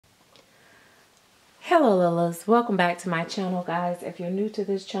Hello Lillas, welcome back to my channel guys. If you're new to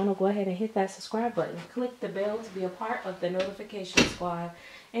this channel, go ahead and hit that subscribe button. Click the bell to be a part of the notification squad.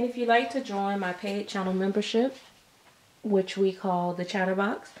 And if you'd like to join my paid channel membership, which we call the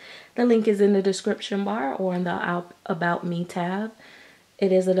Chatterbox, the link is in the description bar or in the About Me tab.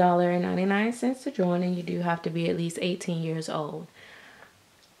 It is $1.99 to join, and you do have to be at least 18 years old.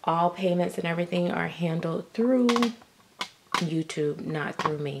 All payments and everything are handled through YouTube, not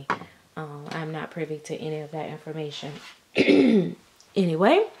through me. I'm not privy to any of that information.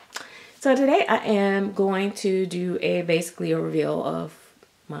 Anyway, so today I am going to do basically a reveal of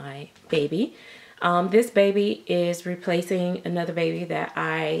my baby. This baby is replacing another baby that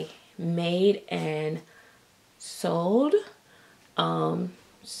I made and sold.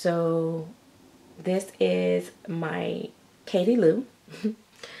 So this is my Katie Lou.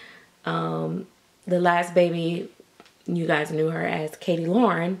 The last baby, you guys knew her as Katie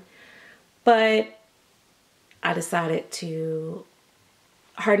Lauren. But I decided to,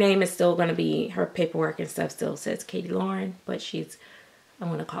 her name is still going to be, her paperwork and stuff still says Katie Lauren, but I'm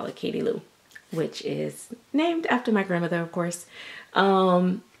going to call it Katie Lou, which is named after my grandmother, of course.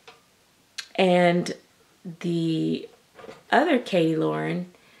 And the other Katie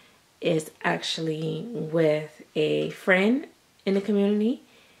Lauren is actually with a friend in the community,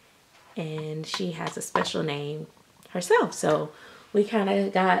 and she has a special name herself. So we kind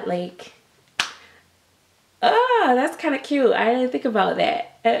of got like, oh, that's kind of cute. I didn't think about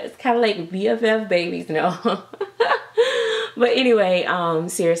that. It's kind of like BFF babies, no. But anyway,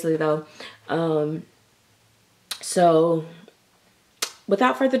 seriously though. So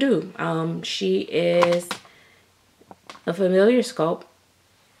without further ado, she is a familiar sculpt.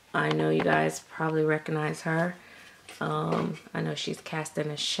 I know you guys probably recognize her. I know she's casting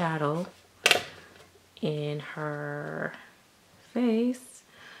a shadow in her face,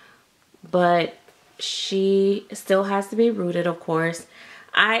 but she still has to be rooted, of course.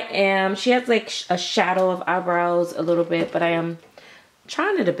 She has like a shadow of eyebrows a little bit, but I am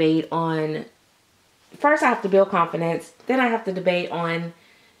trying to debate on, first I have to build confidence, then I have to debate on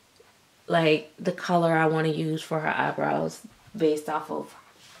like the color I want to use for her eyebrows based off of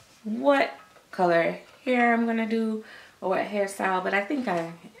what color hair I'm gonna do or what hairstyle. But I think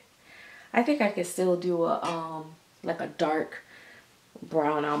I could still do a like a dark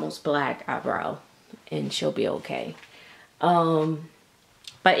brown, almost black eyebrow, and she'll be okay.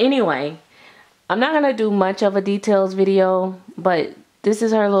 But anyway, I'm not gonna do much of a details video, but this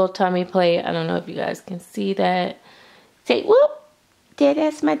is her little tummy plate. I don't know if you guys can see that. Say whoop,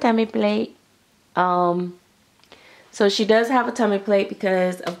 that's my tummy plate. So she does have a tummy plate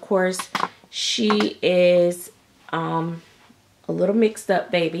because of course she is a little mixed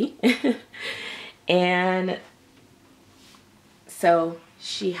up baby. And so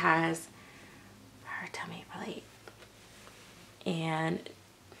she has her tummy plate, and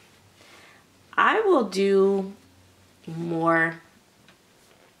I will do more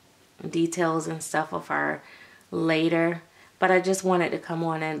details and stuff of her later, but I just wanted to come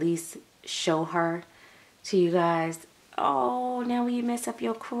on and at least show her to you guys. Oh, now you mess up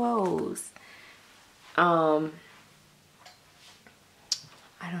your crows. I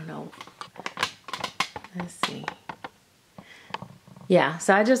don't know. Let's see. Yeah,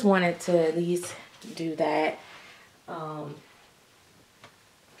 so I just wanted to at least do that.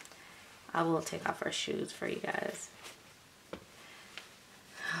 I will take off her shoes for you guys.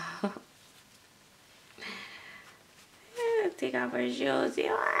 Take off her shoes.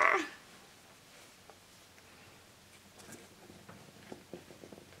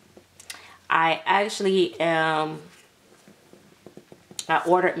 I actually I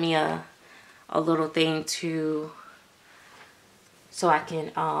ordered me a little thing so I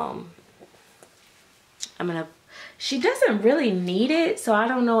can she doesn't really need it, so I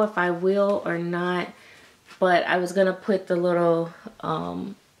don't know if I will or not, but I was gonna put the little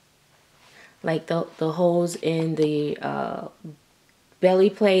like the holes in the belly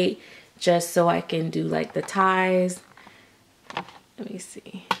plate just so I can do like the ties. Let me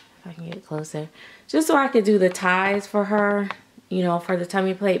see if I can get closer, just so I could do the ties for her, you know, for the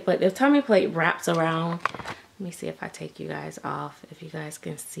tummy plate. But the tummy plate wraps around. Let me see if I take you guys off, if you guys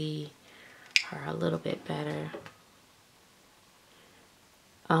can see her a little bit better.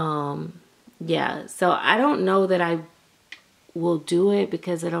 Yeah, so I don't know that I will do it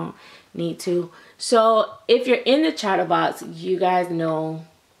because I don't need to. So if you're in the Chatterbox, you guys know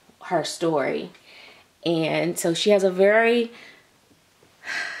her story. And so she has a very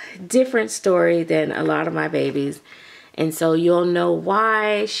different story than a lot of my babies. And so you'll know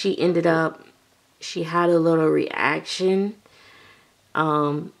why she ended up, she had a little reaction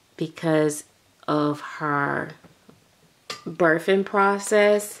because of her birthing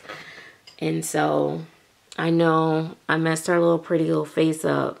process. And so I know I messed her little pretty little face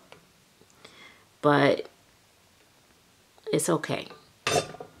up, but it's okay.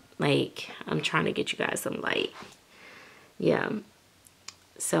 Like, I'm trying to get you guys some light. Yeah.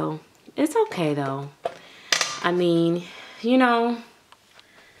 So it's okay though. I mean, you know,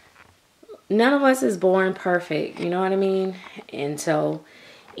 none of us is born perfect, you know what I mean? And so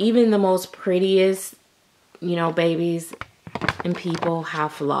even the most prettiest, you know, babies and people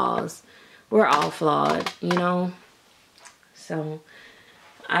have flaws. We're all flawed, you know? So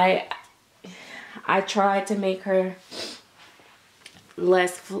I tried to make her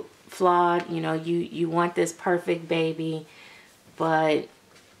less flawed. You know, you want this perfect baby, but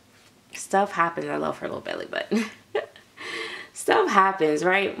stuff happens. I love her little belly button. Stuff happens,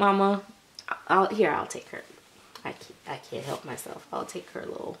 right, Mama? I'll take her. I can't help myself. I'll take her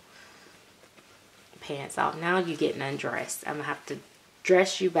little pants off. Now you're getting undressed. I'm gonna have to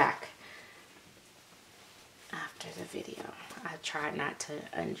dress you back after the video. I tried not to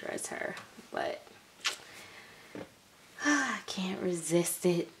undress her, but I can't resist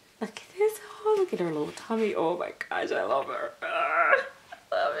it. Look at this. Oh, look at her little tummy. Oh my gosh, I love her. I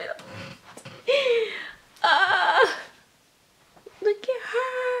love it. Look at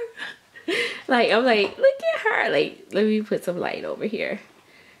her. Like, I'm like, look at her. Like, let me put some light over here.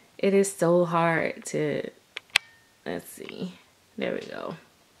 It is so hard to, let's see. There we go.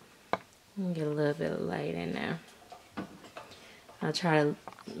 Get a little bit of light in there. I'll try to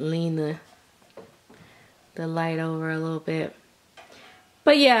lean the light over a little bit.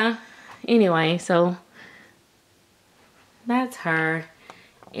 But yeah, anyway, so that's her.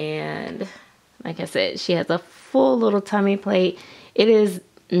 And like I said, she has a full little tummy plate. It is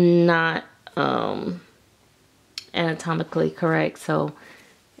not anatomically correct, so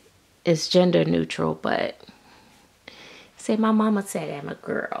it's gender neutral, but say my mama said I'm a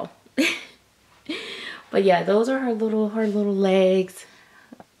girl. But yeah, those are her little legs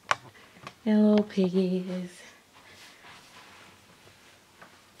and little piggies.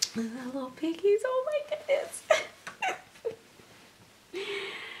 Little piggies, oh my goodness.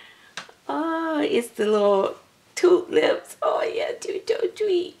 Oh, it's the little toot lips. Oh yeah, toot toot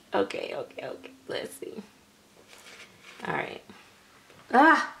tweet. Okay, let's see. All right.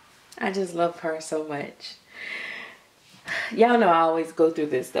 I just love her so much. Y'all know I always go through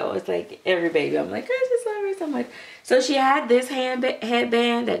this though. It's like every baby, I'm like, I just love her so much. So she had this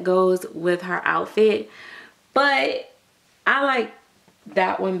headband that goes with her outfit, but I like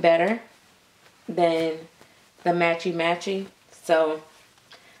that one better than the matchy. So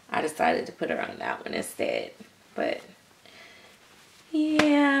I decided to put her on that one instead. But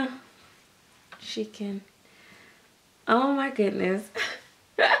yeah, she can. Oh my goodness.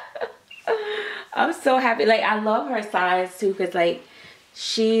 I'm so happy. Like, I love her size too, because like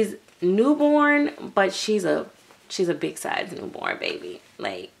she's newborn, but she's a big size newborn baby.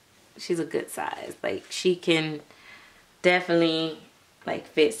 Like, she's a good size. Like, she can definitely like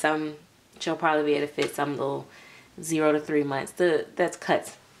fit some. She'll probably be able to fit some little 0 to 3 months. That's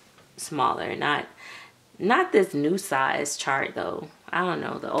cut smaller, not this new size chart though. I don't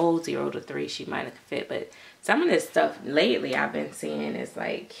know, the old 0 to 3 she might have fit, but some of this stuff lately I've been seeing is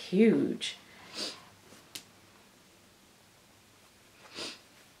like huge.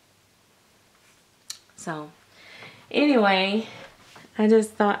 So anyway, I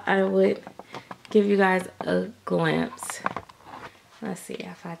just thought I would give you guys a glimpse. Let's see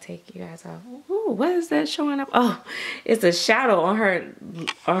if I take you guys off. Ooh, what is that showing up? Oh, it's a shadow on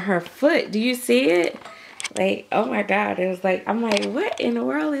her foot. Do you see it? Like, oh my God. It was like, I'm like, what in the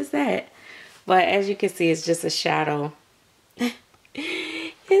world is that? But as you can see, it's just a shadow.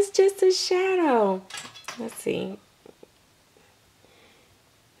 It's just a shadow. Let's see.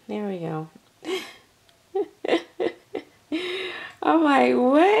 There we go. I'm like,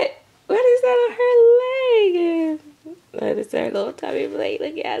 what? What is that on her leg? That is her little tummy plate.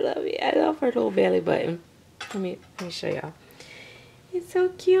 Look, I love it. I love her little belly button. Let me show y'all. It's so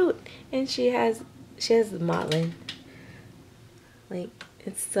cute. And she has modeling. Like,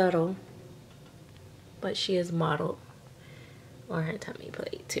 it's subtle, but she is modeled on her tummy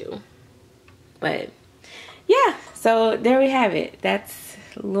plate too. But yeah, so there we have it. That's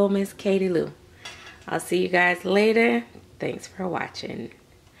little Miss Katie Lou. I'll see you guys later. Thanks for watching.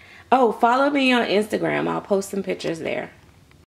 Oh, follow me on Instagram. I'll post some pictures there.